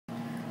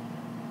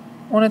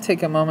I want to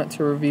take a moment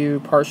to review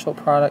partial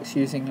products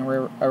using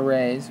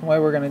arrays. The way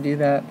we're going to do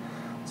that,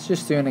 let's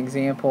just do an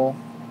example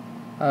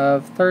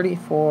of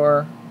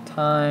 34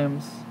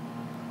 times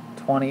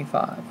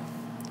 25.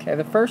 Okay,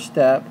 the first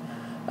step,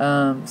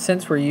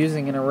 since we're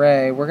using an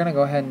array, we're going to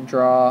go ahead and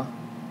draw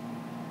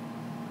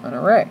an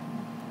array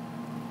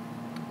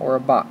or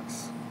a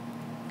box.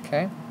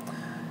 Okay,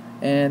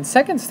 and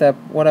second step,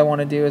 what I want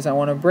to do is I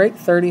want to break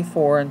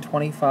 34 and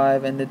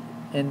 25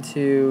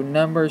 into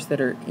numbers that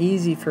are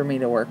easy for me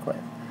to work with.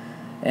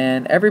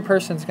 And every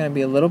person's going to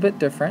be a little bit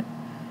different.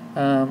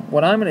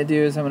 What I'm going to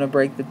do is I'm going to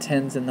break the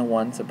tens and the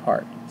ones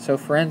apart. So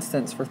for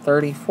instance, for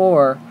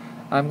 34,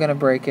 I'm going to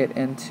break it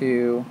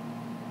into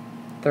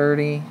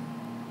 30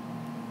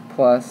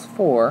 plus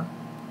 4.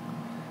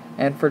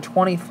 And for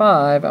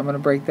 25, I'm going to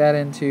break that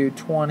into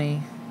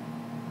 20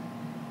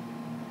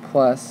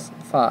 plus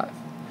 5.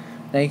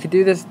 Now you could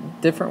do this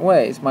different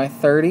ways. My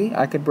 30,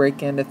 I could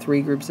break into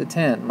 3 groups of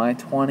 10. My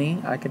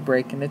 20, I could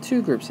break into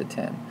 2 groups of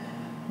 10.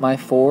 My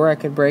 4, I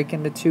could break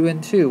into 2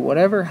 and 2.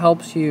 Whatever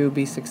helps you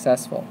be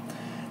successful.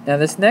 Now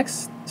this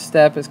next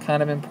step is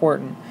kind of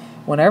important.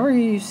 Whenever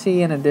you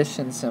see an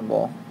addition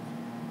symbol,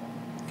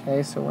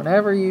 okay, so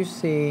whenever you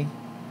see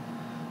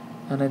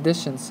an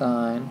addition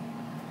sign,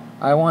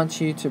 I want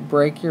you to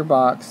break your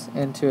box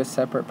into a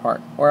separate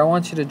part, or I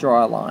want you to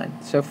draw a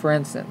line. So for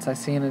instance, I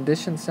see an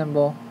addition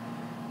symbol,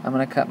 I'm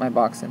going to cut my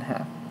box in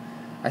half.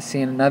 I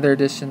see another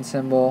addition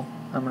symbol,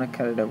 I'm going to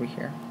cut it over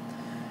here.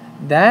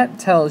 That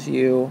tells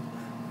you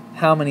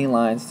how many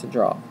lines to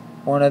draw.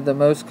 One of the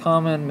most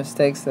common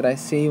mistakes that I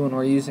see when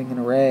we're using an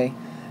array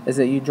is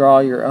that you draw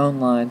your own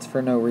lines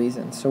for no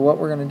reason. So what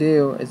we're going to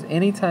do is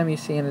anytime you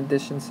see an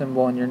addition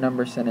symbol in your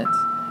number sentence,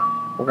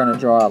 we're going to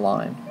draw a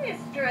line.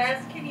 Mr.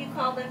 S, can you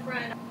call the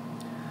front?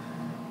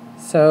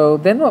 So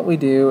then what we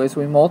do is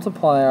we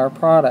multiply our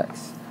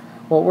products.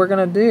 What we're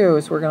going to do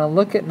is we're going to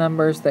look at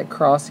numbers that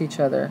cross each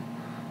other.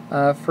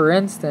 For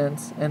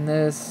instance, in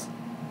this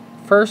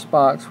first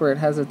box where it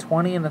has a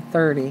 20 and a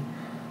 30,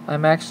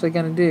 I'm actually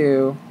going to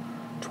do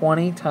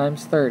 20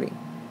 times 30.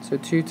 So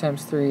 2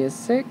 times 3 is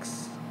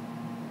 6.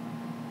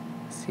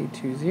 See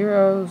 2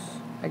 zeros.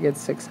 I get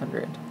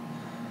 600.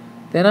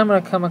 Then I'm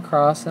going to come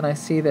across and I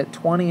see that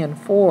 20 and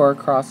 4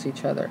 cross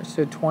each other.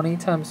 So 20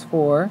 times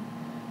 4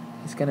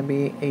 is going to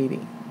be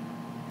 80.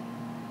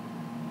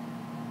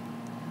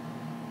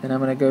 Then I'm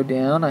going to go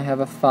down. I have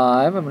a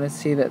 5. I'm going to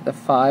see that the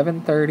 5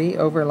 and 30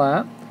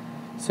 overlap.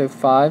 So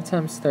 5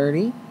 times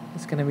 30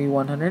 is going to be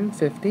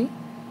 150.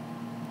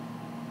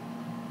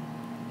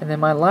 And then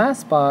my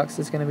last box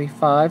is going to be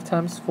 5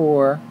 times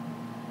 4,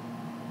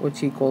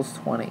 which equals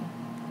 20.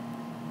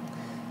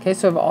 Okay,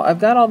 so I've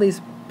got all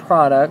these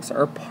products,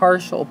 or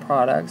partial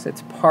products.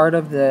 It's part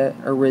of the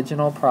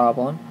original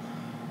problem.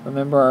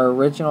 Remember, our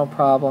original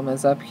problem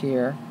is up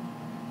here,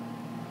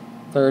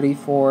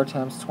 34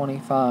 times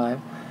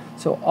 25.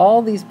 So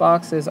all these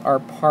boxes are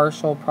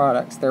partial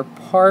products. They're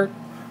part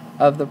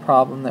of the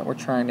problem that we're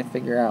trying to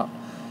figure out.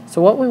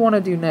 So what we want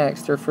to do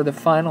next, or for the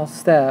final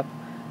step,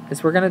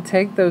 is we're going to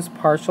take those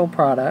partial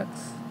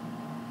products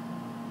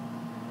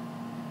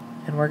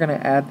and we're going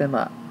to add them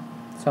up.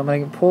 So I'm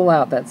going to pull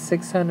out that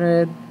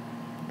 600,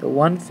 the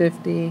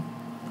 150,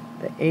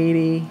 the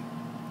 80,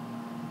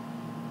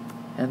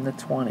 and the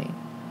 20.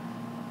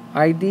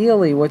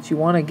 Ideally, what you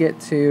want to get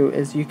to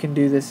is you can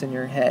do this in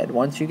your head.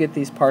 Once you get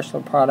these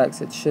partial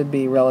products, it should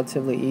be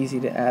relatively easy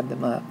to add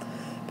them up.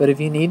 But if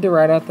you need to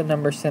write out the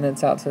number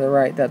sentence out to the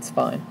right, that's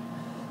fine.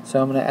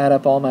 So I'm going to add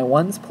up all my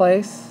ones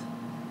place,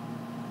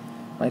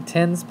 my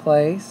tens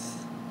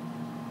place,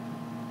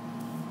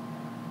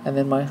 and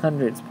then my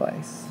hundreds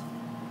place.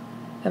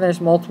 And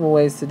there's multiple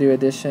ways to do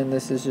addition.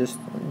 This is just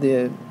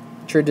the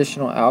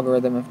traditional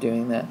algorithm of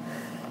doing that.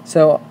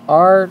 So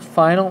our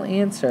final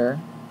answer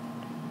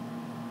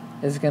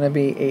is going to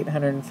be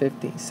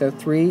 850. So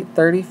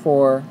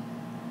 34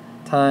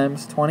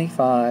 times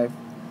 25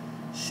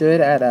 should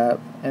add up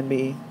and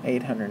be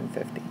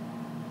 850.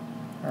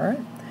 Alright,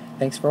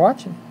 thanks for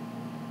watching.